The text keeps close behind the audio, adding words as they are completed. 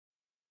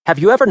Have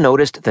you ever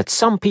noticed that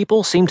some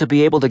people seem to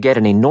be able to get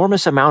an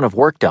enormous amount of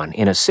work done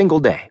in a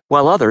single day,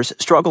 while others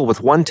struggle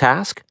with one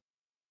task?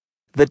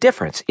 The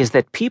difference is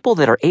that people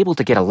that are able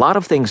to get a lot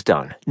of things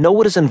done know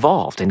what is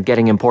involved in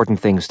getting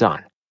important things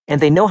done, and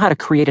they know how to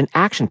create an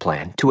action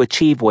plan to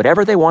achieve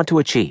whatever they want to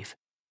achieve,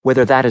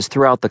 whether that is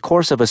throughout the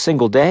course of a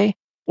single day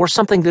or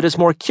something that is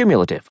more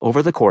cumulative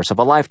over the course of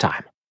a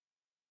lifetime.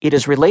 It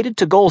is related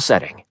to goal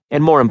setting,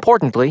 and more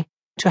importantly,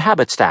 to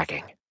habit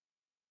stacking.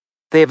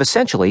 They have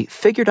essentially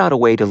figured out a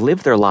way to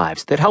live their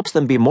lives that helps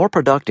them be more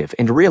productive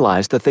and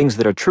realize the things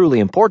that are truly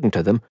important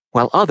to them,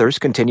 while others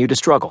continue to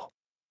struggle.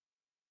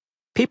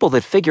 People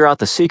that figure out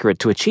the secret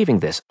to achieving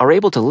this are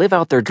able to live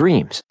out their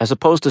dreams as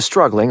opposed to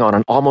struggling on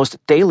an almost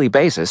daily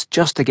basis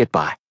just to get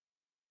by.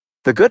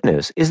 The good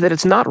news is that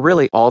it's not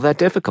really all that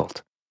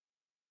difficult.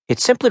 It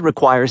simply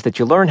requires that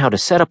you learn how to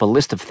set up a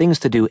list of things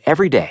to do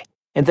every day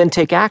and then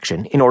take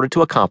action in order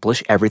to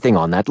accomplish everything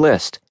on that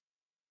list.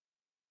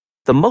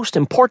 The most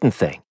important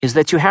thing is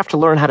that you have to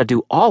learn how to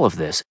do all of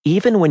this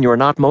even when you're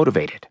not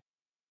motivated.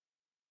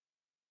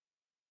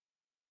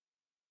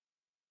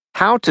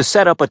 How to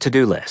set up a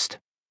to-do list.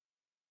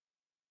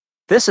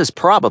 This is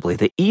probably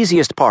the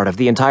easiest part of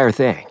the entire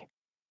thing.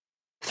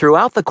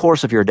 Throughout the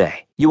course of your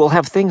day, you will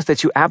have things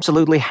that you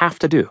absolutely have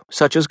to do,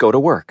 such as go to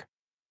work.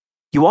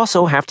 You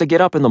also have to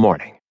get up in the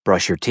morning,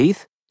 brush your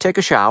teeth, take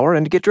a shower,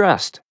 and get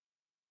dressed.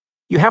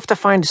 You have to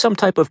find some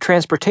type of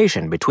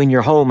transportation between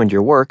your home and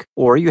your work,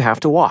 or you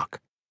have to walk.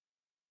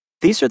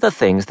 These are the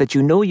things that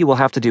you know you will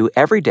have to do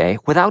every day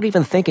without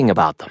even thinking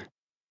about them.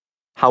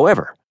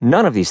 However,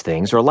 none of these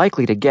things are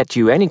likely to get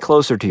you any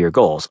closer to your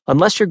goals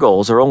unless your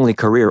goals are only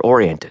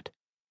career-oriented.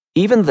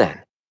 Even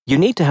then, you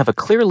need to have a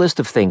clear list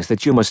of things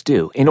that you must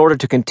do in order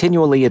to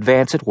continually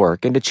advance at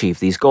work and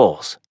achieve these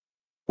goals.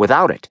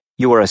 Without it,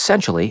 you are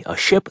essentially a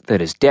ship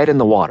that is dead in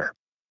the water.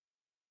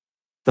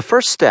 The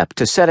first step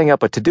to setting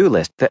up a to-do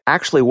list that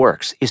actually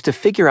works is to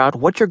figure out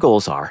what your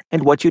goals are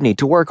and what you need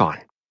to work on.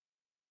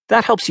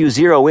 That helps you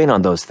zero in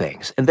on those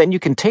things, and then you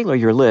can tailor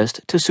your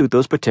list to suit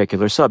those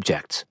particular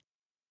subjects.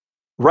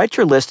 Write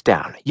your list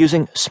down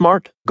using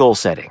SMART goal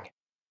setting.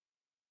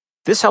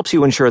 This helps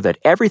you ensure that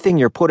everything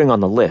you're putting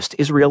on the list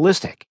is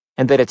realistic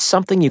and that it's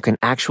something you can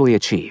actually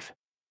achieve.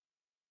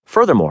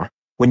 Furthermore,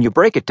 when you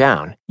break it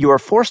down, you are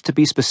forced to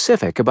be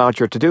specific about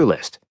your to-do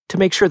list to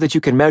make sure that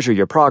you can measure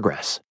your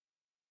progress.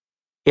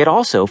 It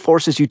also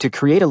forces you to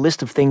create a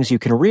list of things you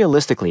can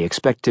realistically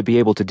expect to be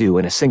able to do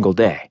in a single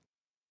day.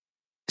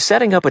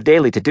 Setting up a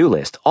daily to-do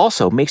list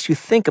also makes you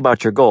think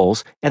about your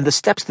goals and the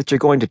steps that you're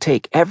going to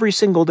take every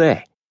single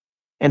day.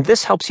 And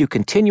this helps you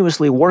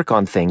continuously work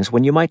on things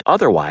when you might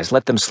otherwise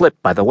let them slip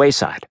by the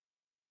wayside.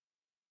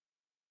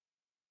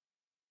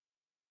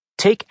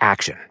 Take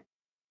action.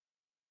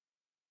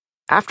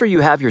 After you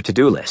have your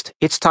to-do list,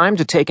 it's time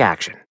to take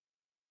action.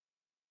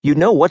 You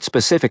know what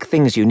specific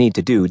things you need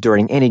to do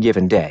during any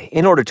given day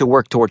in order to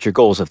work towards your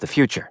goals of the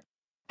future.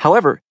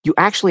 However, you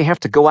actually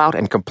have to go out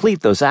and complete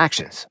those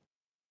actions.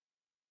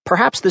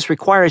 Perhaps this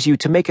requires you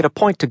to make it a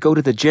point to go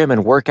to the gym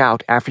and work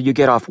out after you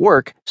get off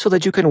work so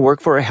that you can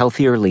work for a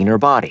healthier, leaner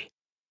body.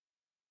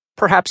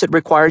 Perhaps it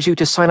requires you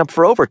to sign up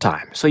for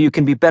overtime so you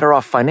can be better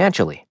off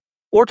financially,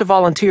 or to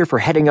volunteer for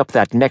heading up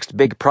that next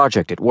big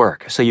project at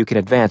work so you can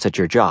advance at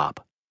your job.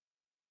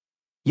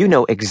 You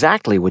know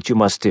exactly what you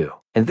must do,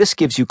 and this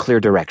gives you clear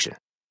direction.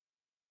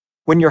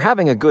 When you're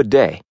having a good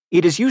day,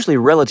 it is usually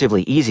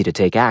relatively easy to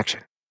take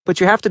action. But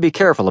you have to be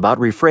careful about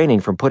refraining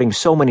from putting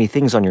so many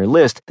things on your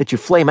list that you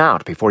flame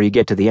out before you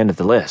get to the end of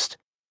the list.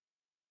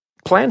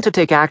 Plan to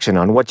take action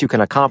on what you can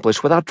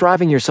accomplish without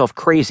driving yourself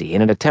crazy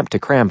in an attempt to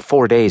cram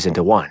 4 days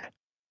into one.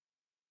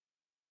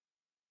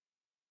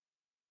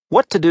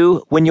 What to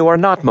do when you are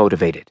not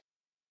motivated.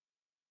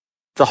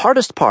 The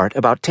hardest part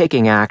about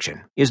taking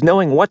action is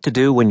knowing what to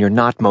do when you're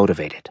not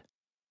motivated.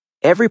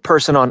 Every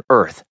person on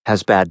Earth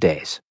has bad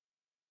days.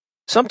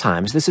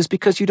 Sometimes this is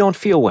because you don't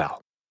feel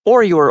well,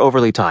 or you are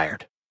overly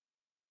tired.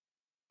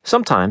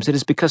 Sometimes it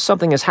is because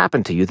something has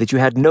happened to you that you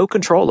had no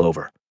control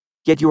over,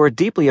 yet you are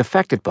deeply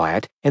affected by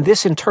it, and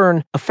this in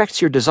turn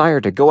affects your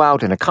desire to go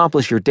out and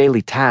accomplish your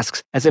daily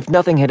tasks as if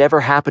nothing had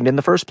ever happened in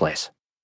the first place.